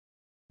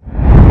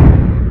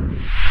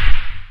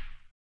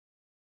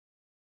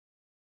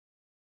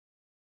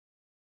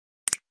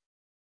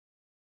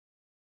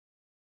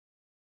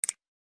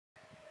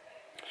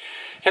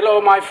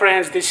Hello my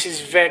friends, this is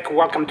Vic.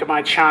 Welcome to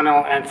my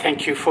channel and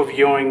thank you for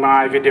viewing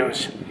my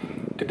videos.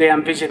 Today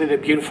I'm visiting the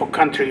beautiful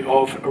country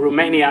of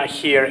Romania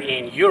here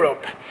in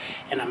Europe,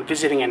 and I'm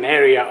visiting an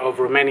area of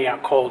Romania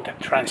called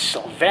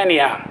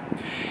Transylvania.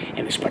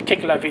 In this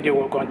particular video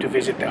we're going to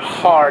visit the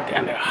heart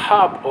and the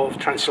hub of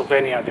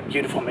Transylvania, the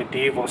beautiful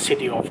medieval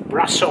city of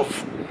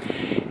Brasov.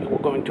 And we're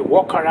going to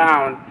walk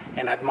around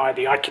and admire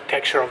the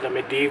architecture of the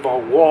medieval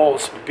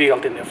walls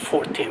built in the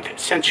 14th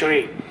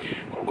century.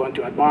 We're going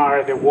to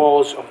admire the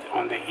walls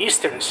on the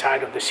eastern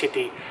side of the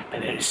city,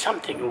 but there is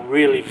something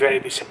really very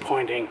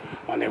disappointing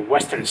on the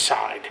western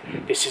side.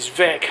 This is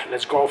Vic.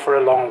 Let's go for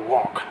a long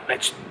walk.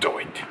 Let's do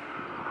it.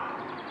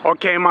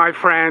 Okay, my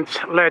friends,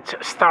 let's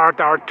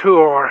start our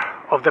tour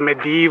of the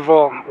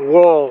medieval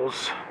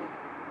walls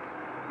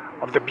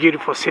of the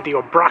beautiful city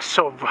of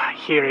Brasov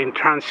here in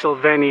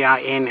Transylvania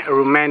in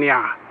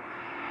Romania.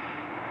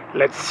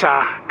 Let's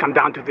come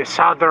down to the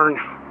southern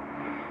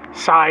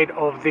side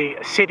of the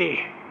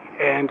city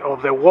and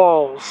of the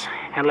walls,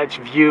 and let's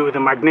view the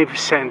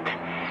magnificent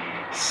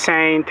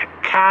St.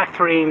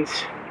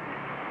 Catherine's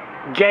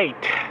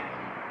Gate,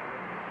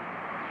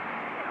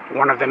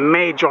 one of the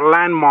major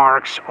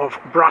landmarks of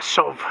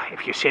Brasov.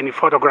 If you see any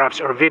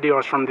photographs or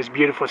videos from this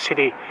beautiful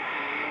city,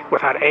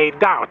 without a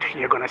doubt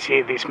you're gonna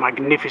see this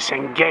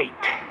magnificent gate.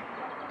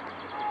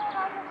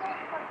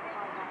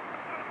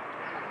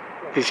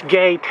 This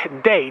gate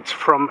dates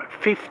from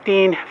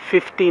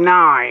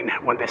 1559,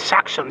 when the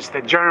Saxons,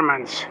 the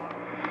Germans,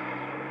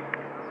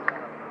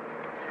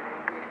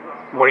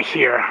 were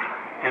here,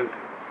 and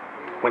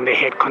when they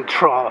had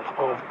control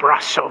of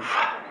Brasov.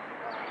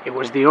 It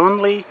was the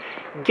only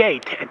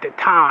gate at the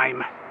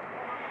time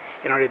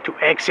in order to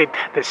exit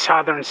the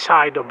southern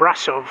side of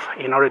Brasov,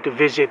 in order to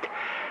visit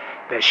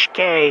the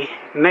Shkei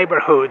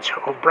neighborhoods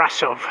of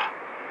Brasov,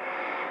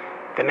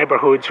 the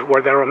neighborhoods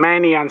where the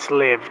Romanians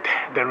lived.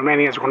 The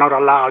Romanians were not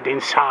allowed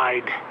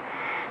inside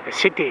the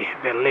city.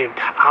 They lived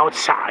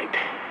outside.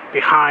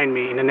 Behind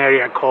me, in an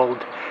area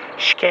called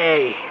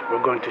Shkei,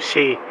 we're going to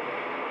see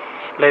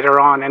later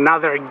on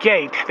another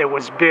gate that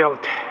was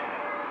built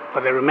for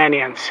the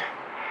Romanians.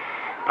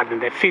 But in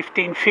the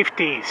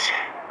 1550s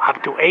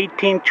up to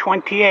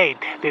 1828,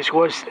 this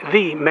was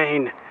the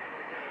main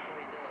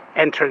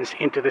entrance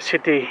into the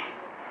city,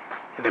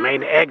 the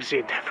main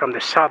exit from the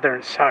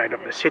southern side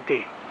of the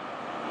city.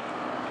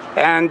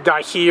 And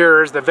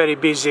here's the very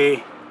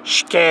busy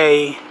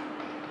Shkei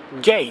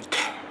Gate,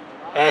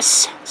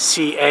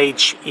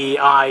 S-C-H-E-I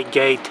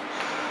Gate,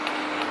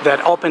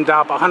 that opened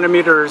up 100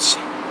 meters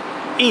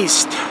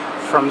east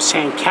from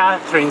St.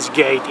 Catherine's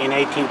Gate in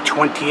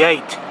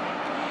 1828.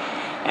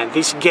 And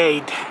this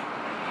gate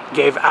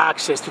gave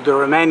access to the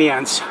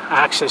Romanians,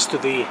 access to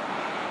the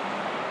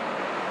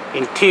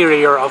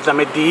interior of the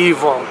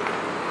medieval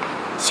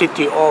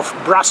city of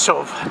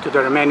Brasov, to the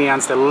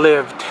Romanians that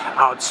lived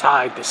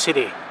outside the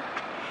city.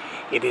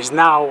 It is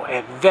now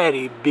a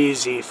very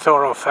busy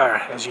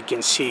thoroughfare, as you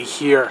can see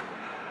here.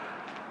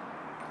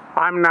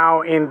 I'm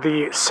now in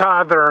the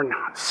southern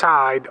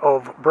side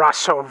of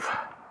Brasov,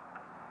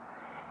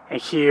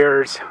 and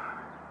here's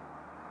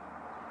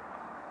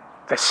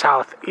the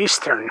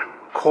southeastern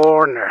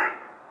corner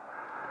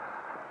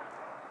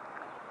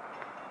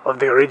of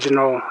the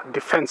original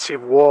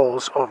defensive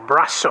walls of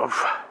Brasov.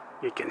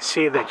 You can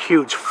see that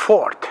huge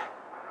fort.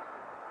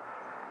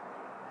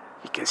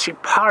 You can see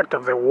part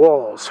of the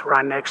walls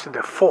right next to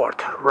the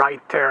fort,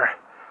 right there,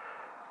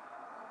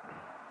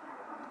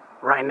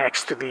 right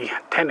next to the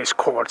tennis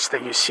courts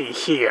that you see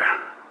here.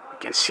 You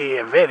can see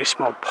a very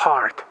small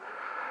part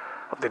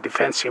of the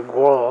defensive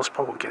walls,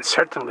 but we can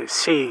certainly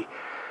see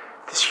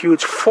this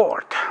huge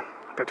fort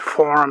that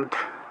formed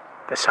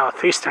the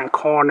southeastern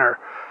corner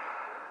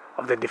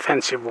of the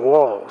defensive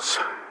walls.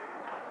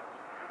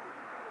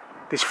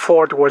 This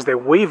fort was the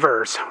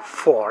weavers'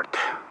 fort.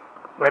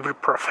 Every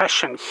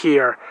profession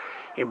here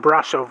in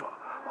Brasov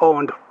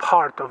owned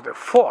part of the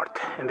fort,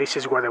 and this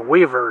is where the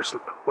weavers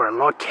were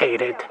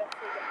located,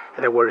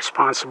 and they were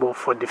responsible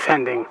for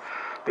defending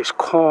this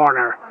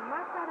corner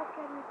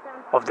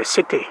of the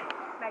city.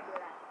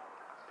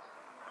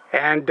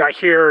 And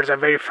here's a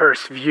very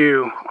first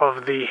view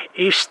of the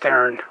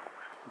eastern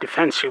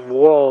defensive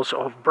walls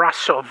of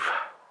Brasov.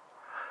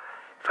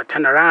 If I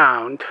turn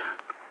around,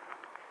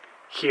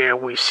 here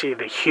we see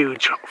the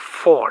huge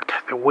fort,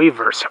 the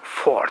weavers'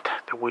 fort,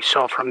 that we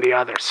saw from the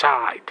other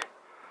side.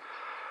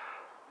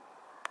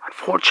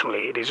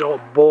 Unfortunately, it is all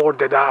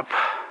boarded up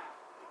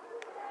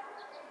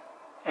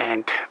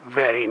and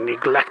very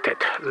neglected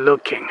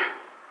looking.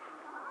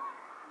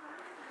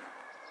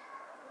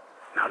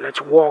 Now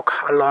let's walk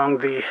along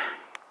the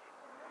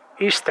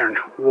eastern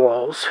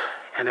walls,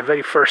 and the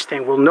very first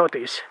thing we'll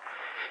notice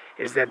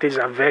is that these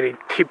are very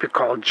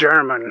typical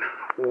German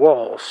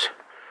walls.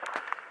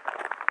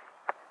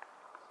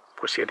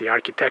 We see the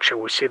architecture,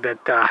 we see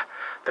that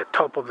the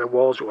top of the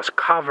walls was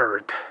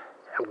covered,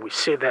 and we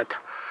see that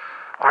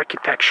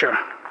architecture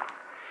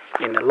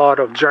in a lot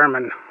of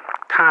German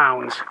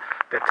towns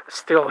that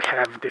still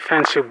have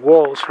defensive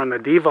walls from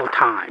medieval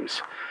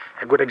times.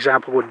 A good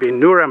example would be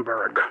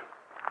Nuremberg.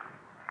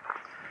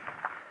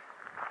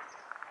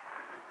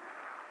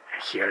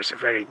 Here's a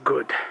very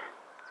good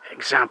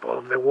example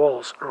of the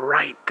walls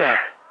right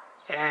there.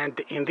 And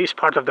in this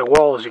part of the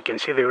walls you can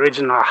see the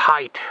original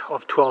height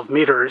of 12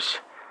 meters.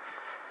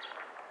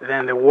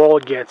 Then the wall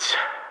gets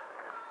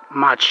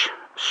much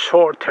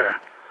shorter.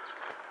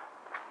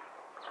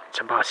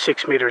 It's about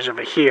 6 meters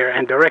over here,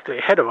 and directly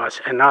ahead of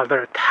us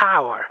another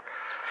tower.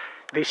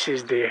 This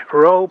is the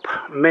rope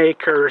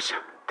maker's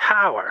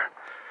tower,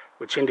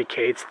 which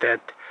indicates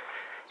that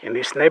in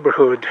this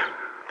neighborhood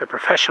the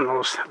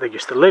professionals that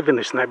used to live in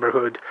this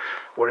neighborhood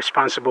were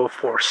responsible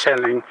for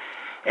selling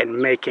and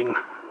making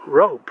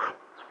rope.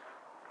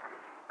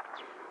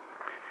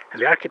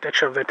 And the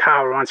architecture of the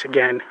tower, once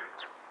again,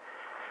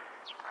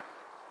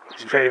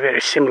 is very, very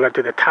similar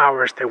to the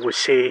towers that we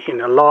see in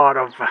a lot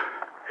of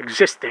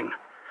existing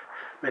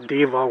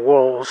medieval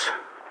walls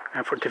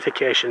and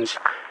fortifications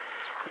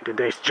in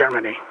today's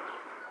Germany.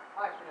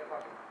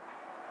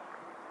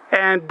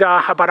 And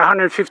about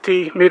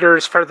 150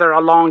 meters further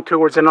along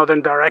towards the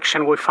northern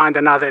direction we find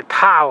another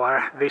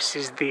tower. This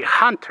is the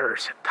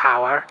Hunter's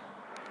Tower,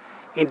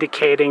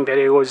 indicating that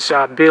it was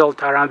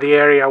built around the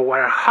area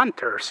where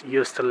hunters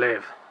used to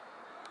live.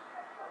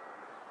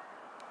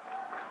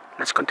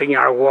 Let's continue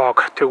our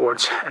walk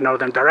towards the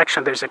northern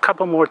direction. There's a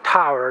couple more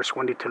towers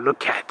we need to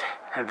look at,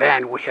 and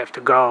then we have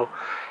to go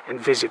and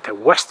visit the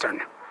western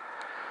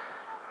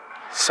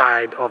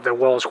side of the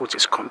walls, which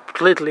is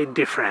completely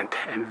different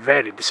and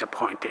very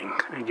disappointing,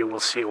 and you will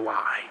see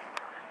why.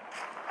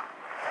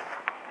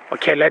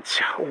 Okay,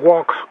 let's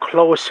walk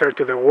closer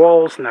to the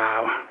walls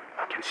now.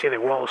 You can see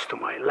the walls to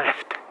my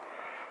left,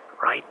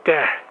 right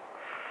there.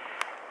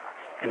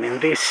 And in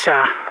this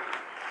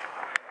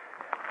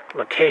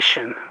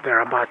location,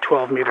 they're about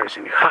 12 meters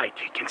in height.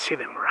 You can see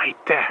them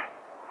right there.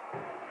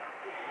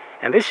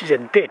 And this is a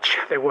ditch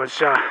that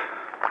was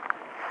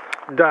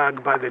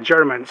dug by the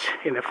Germans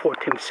in the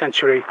 14th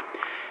century.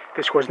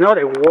 This was not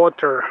a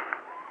water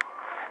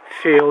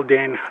filled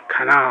in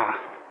canal.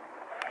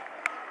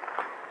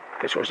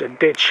 This was a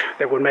ditch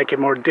that would make it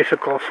more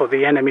difficult for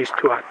the enemies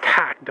to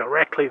attack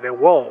directly the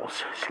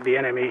walls. So the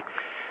enemy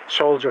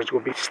soldiers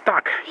would be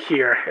stuck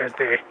here as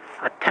they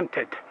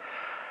attempted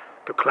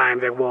to climb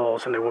the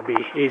walls, and they will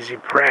be easy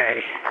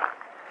prey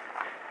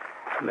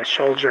from the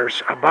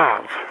soldiers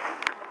above.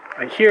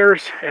 And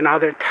here's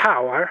another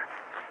tower,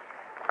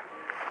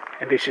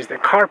 and this is the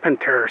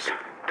Carpenter's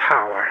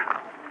Tower.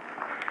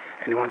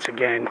 And once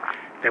again,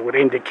 that would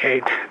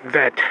indicate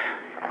that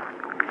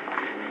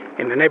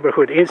in the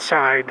neighborhood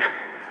inside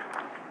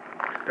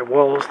the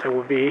walls there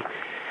would be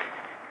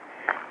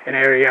an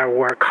area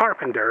where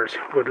carpenters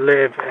would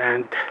live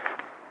and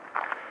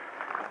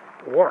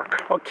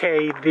work.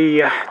 Okay,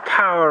 the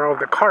Tower of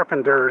the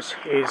Carpenters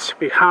is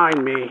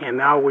behind me, and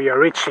now we are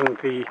reaching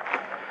the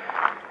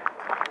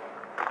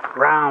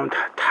round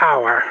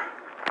tower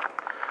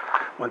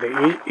on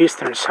the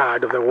eastern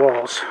side of the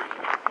walls.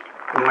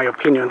 In my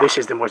opinion, this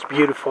is the most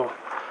beautiful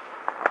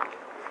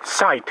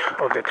sight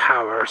of the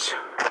towers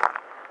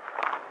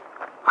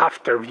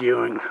after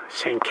viewing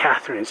St.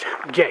 Catherine's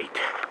Gate.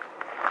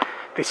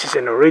 This is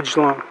an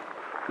original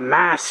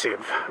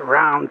massive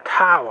round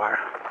tower.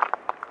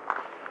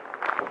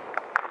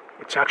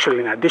 It's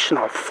actually an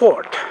additional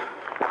fort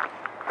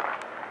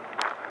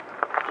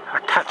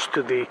attached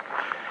to the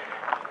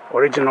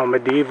original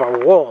medieval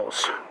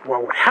walls.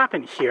 What would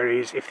happen here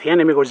is, if the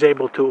enemy was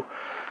able to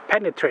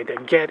penetrate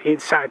and get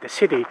inside the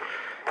city,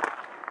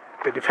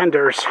 the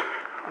defenders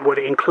would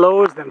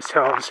enclose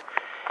themselves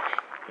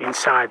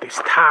inside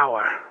this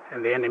tower,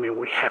 and the enemy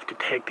would have to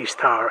take this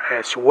tower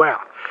as well.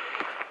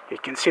 You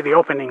can see the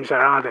openings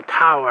around the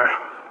tower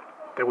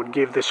that would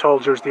give the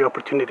soldiers the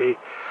opportunity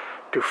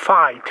to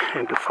fight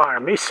and to fire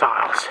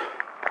missiles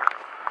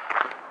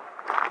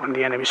on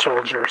the enemy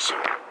soldiers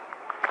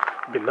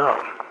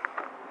below.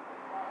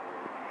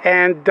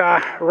 And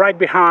right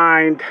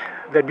behind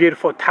the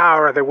beautiful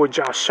tower that we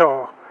just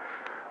saw,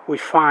 we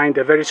find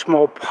a very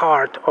small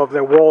part of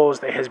the walls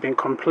that has been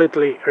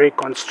completely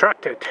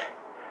reconstructed.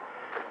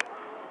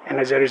 And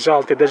as a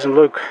result, it doesn't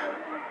look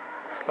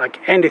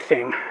like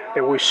anything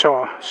that we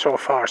saw so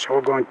far. So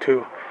we're going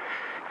to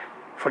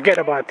forget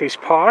about this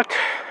part.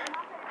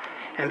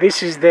 And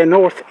this is the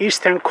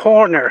northeastern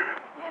corner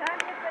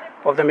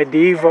of the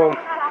medieval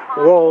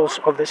walls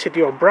of the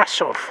city of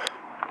Brasov.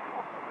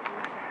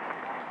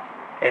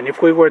 And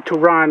if we were to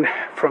run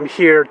from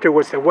here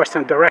towards the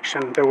western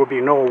direction, there will be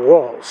no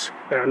walls.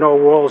 There are no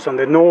walls on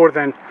the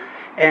northern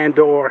and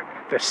or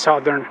the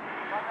southern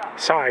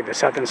side. The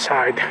southern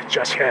side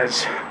just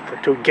has the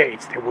two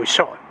gates that we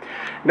saw.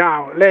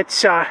 Now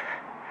let's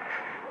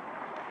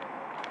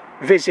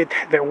visit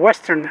the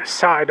western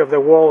side of the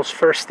walls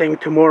first thing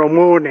tomorrow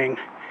morning,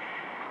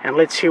 and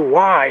let's see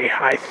why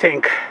I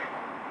think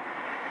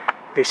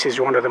this is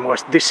one of the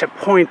most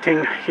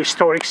disappointing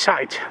historic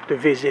sites to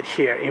visit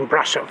here in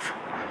Brasov.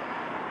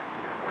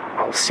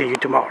 I'll see you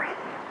tomorrow.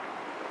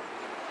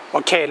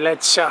 Okay,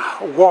 let's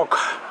walk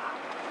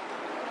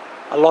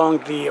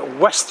along the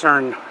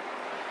western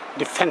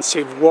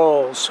defensive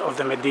walls of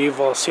the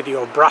medieval city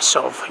of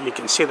Brasov. You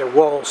can see the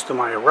walls to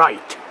my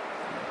right.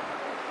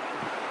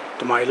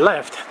 To my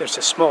left, there's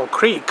a small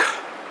creek.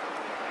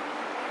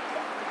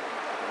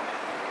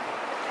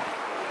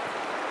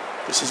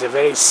 This is a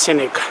very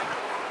scenic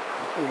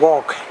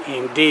walk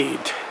indeed,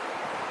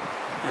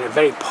 and a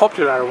very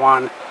popular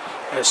one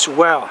as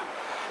well.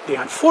 The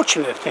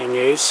unfortunate thing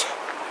is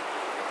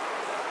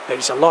there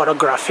is a lot of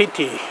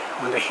graffiti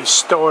on the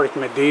historic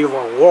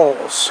medieval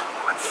walls,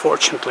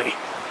 unfortunately.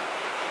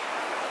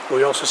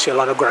 We also see a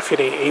lot of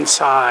graffiti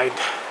inside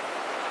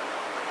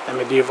the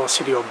medieval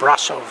city of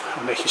Brasov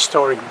on the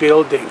historic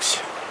buildings.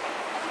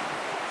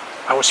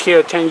 I was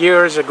here 10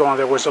 years ago and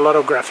there was a lot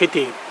of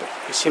graffiti.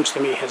 It seems to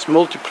me has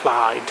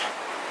multiplied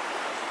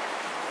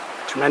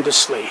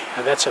tremendously,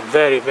 and that's a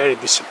very, very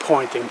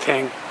disappointing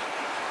thing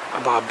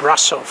about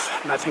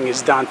Brasov. Nothing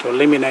is done to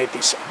eliminate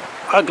this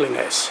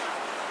ugliness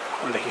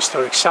on the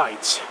historic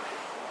sites.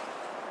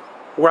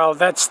 Well,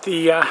 that's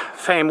the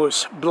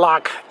famous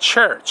Black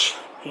Church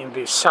in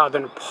the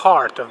southern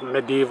part of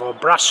medieval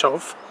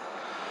Brasov.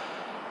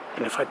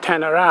 And if I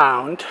turn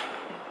around,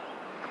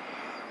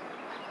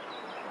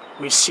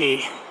 we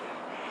see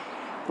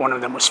one of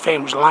the most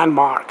famous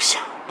landmarks,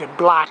 the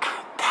Black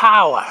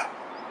Tower.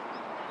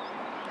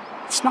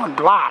 It's not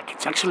black,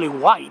 it's actually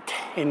white,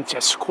 and it's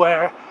a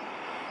square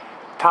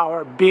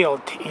tower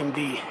built in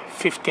the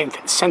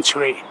 15th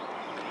century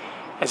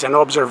as an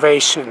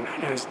observation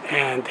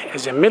and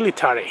as a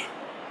military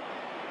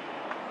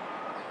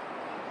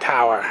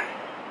tower.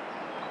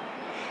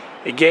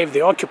 It gave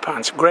the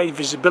occupants great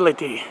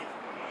visibility.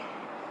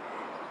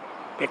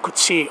 They could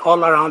see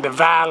all around the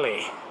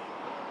valley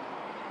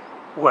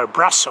where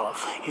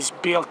Brasov is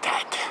built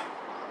at.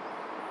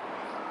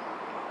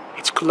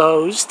 It's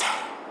closed,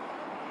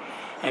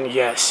 and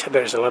yes,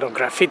 there's a lot of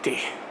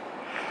graffiti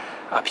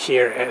up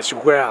here as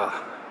well.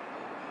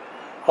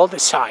 All the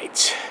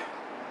sites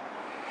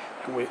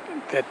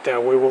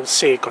that we will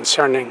see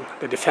concerning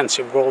the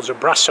defensive walls of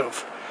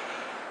Brasov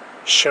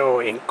show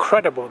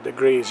incredible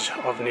degrees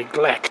of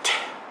neglect,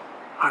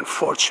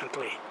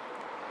 unfortunately.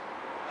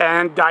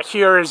 And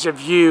here is a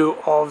view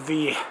of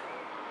the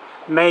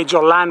major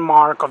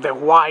landmark of the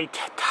White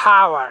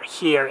Tower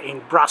here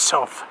in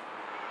Brasov.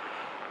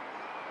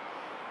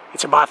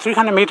 It's about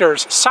 300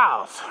 meters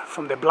south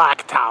from the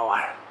Black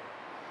Tower.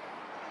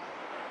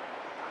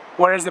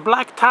 Whereas the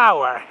Black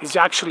Tower is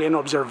actually an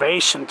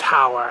observation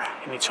tower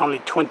and it's only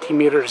 20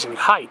 meters in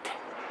height.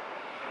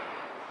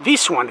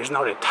 This one is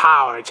not a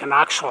tower, it's an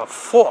actual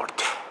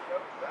fort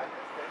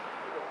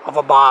of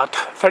about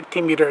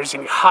 30 meters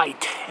in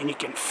height, and you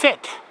can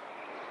fit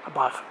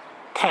about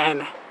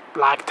 10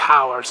 black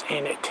towers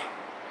in it.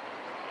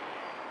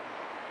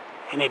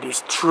 And it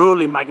is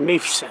truly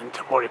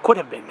magnificent, or it could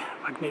have been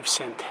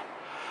magnificent,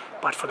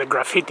 but for the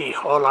graffiti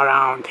all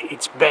around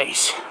its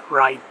base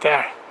right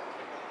there.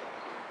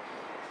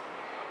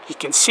 You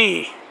can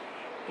see,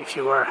 if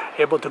you were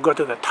able to go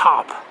to the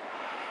top,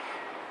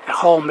 the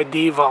whole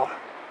medieval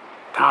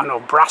town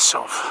of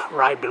Brasov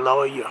right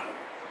below you,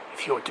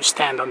 if you were to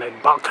stand on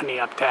that balcony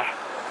up there.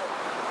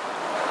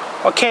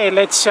 Okay,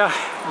 let's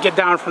get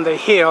down from the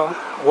hill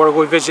where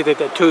we visited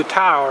the two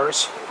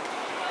towers,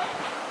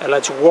 and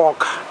let's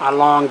walk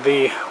along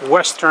the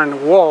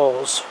western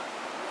walls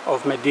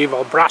of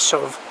medieval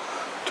Brasov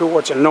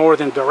towards the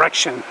northern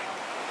direction.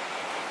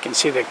 You can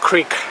see the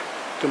creek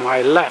to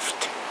my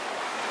left.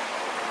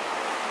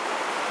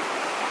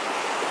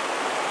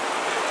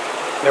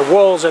 The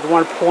walls at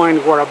one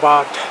point were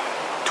about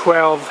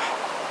 12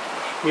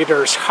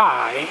 meters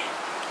high.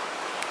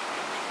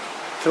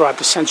 Throughout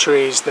the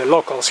centuries, the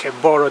locals have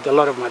borrowed a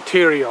lot of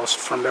materials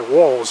from the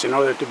walls in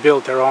order to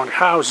build their own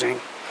housing.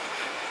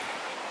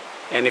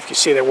 And if you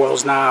see the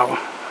walls now,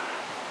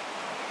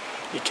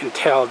 you can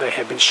tell they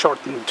have been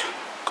shortened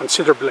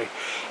considerably.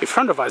 In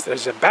front of us,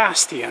 there's a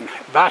bastion.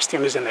 A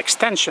bastion is an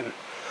extension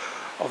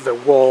of the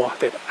wall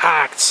that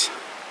acts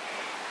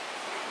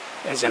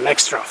as an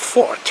extra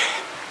fort.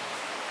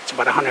 It's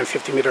about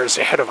 150 meters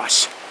ahead of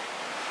us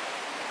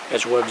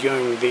as we're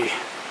viewing the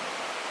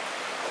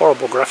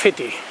horrible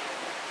graffiti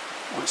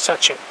on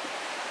such an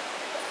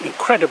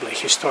incredibly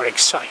historic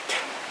site.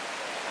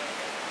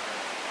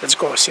 Let's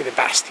go see the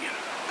bastion.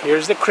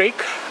 Here's the creek.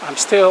 I'm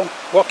still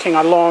walking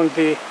along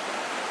the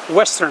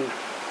western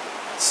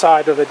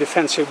side of the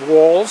defensive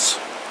walls.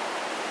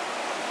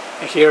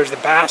 And here's the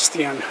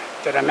bastion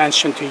that I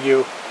mentioned to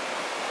you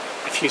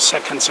a few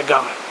seconds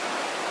ago.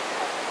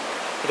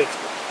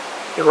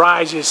 It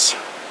rises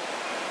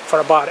for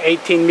about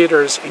 18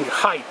 meters in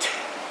height.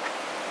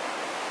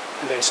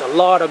 And there's a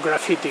lot of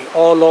graffiti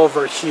all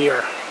over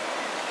here.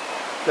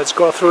 Let's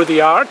go through the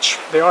arch.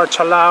 The arch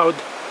allowed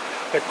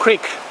the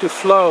creek to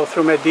flow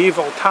through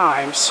medieval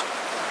times.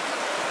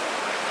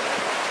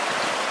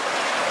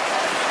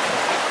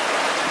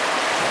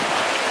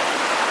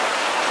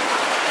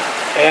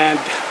 And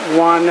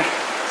one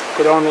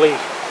could only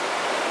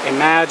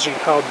imagine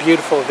how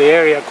beautiful the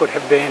area could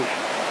have been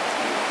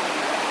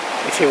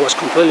if it was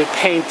completely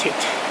painted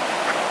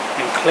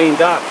and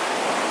cleaned up.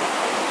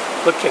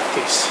 Look at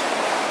this.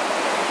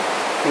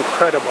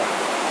 Incredible.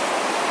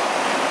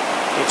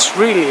 It's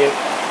really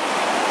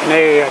an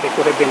area that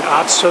would have been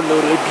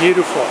absolutely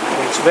beautiful. And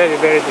it's very,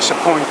 very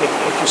disappointing.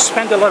 If you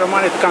spend a lot of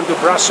money to come to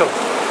Brasov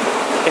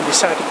and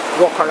decide to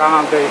walk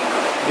around the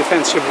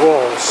defensive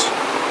walls,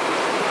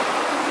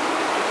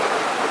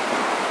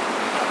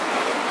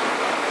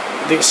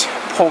 this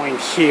point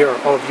here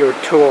of your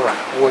tour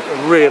would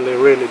really,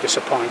 really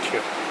disappoint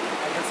you.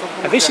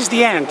 And this is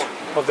the end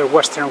of the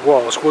western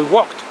walls. We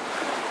walked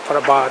for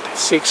about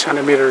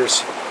 600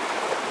 meters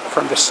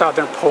from the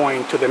southern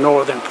point to the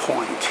northern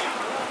point.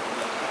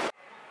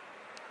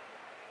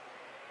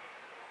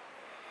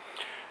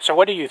 So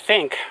what do you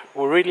think?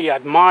 We really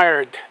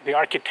admired the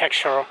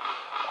architecture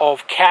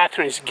of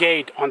Catherine's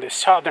Gate on the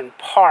southern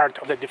part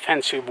of the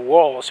defensive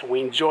walls.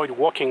 We enjoyed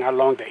walking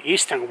along the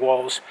eastern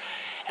walls,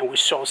 and we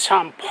saw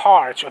some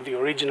parts of the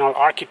original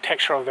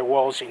architecture of the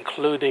walls,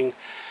 including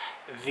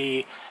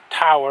the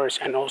towers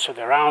and also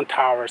the round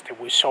towers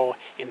that we saw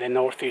in the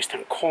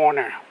northeastern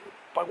corner.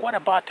 But what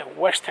about the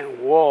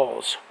western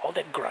walls? All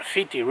that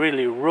graffiti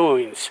really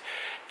ruins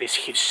this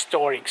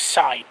historic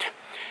site.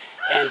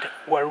 And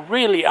what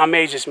really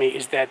amazes me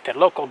is that the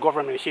local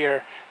government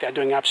here, they're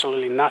doing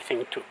absolutely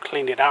nothing to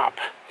clean it up.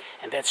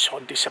 And that's so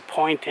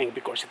disappointing,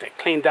 because if they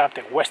cleaned up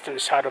the western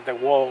side of the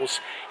walls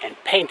and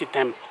painted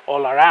them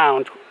all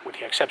around, with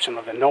the exception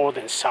of the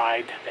northern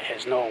side that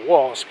has no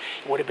walls,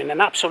 it would have been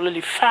an absolutely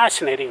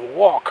fascinating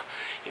walk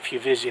if you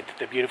visit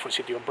the beautiful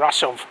city of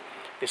Brasov.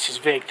 This is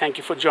Vic. Thank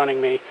you for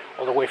joining me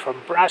all the way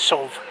from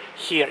Brasov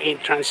here in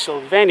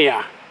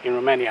Transylvania in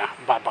Romania.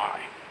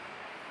 Bye-bye.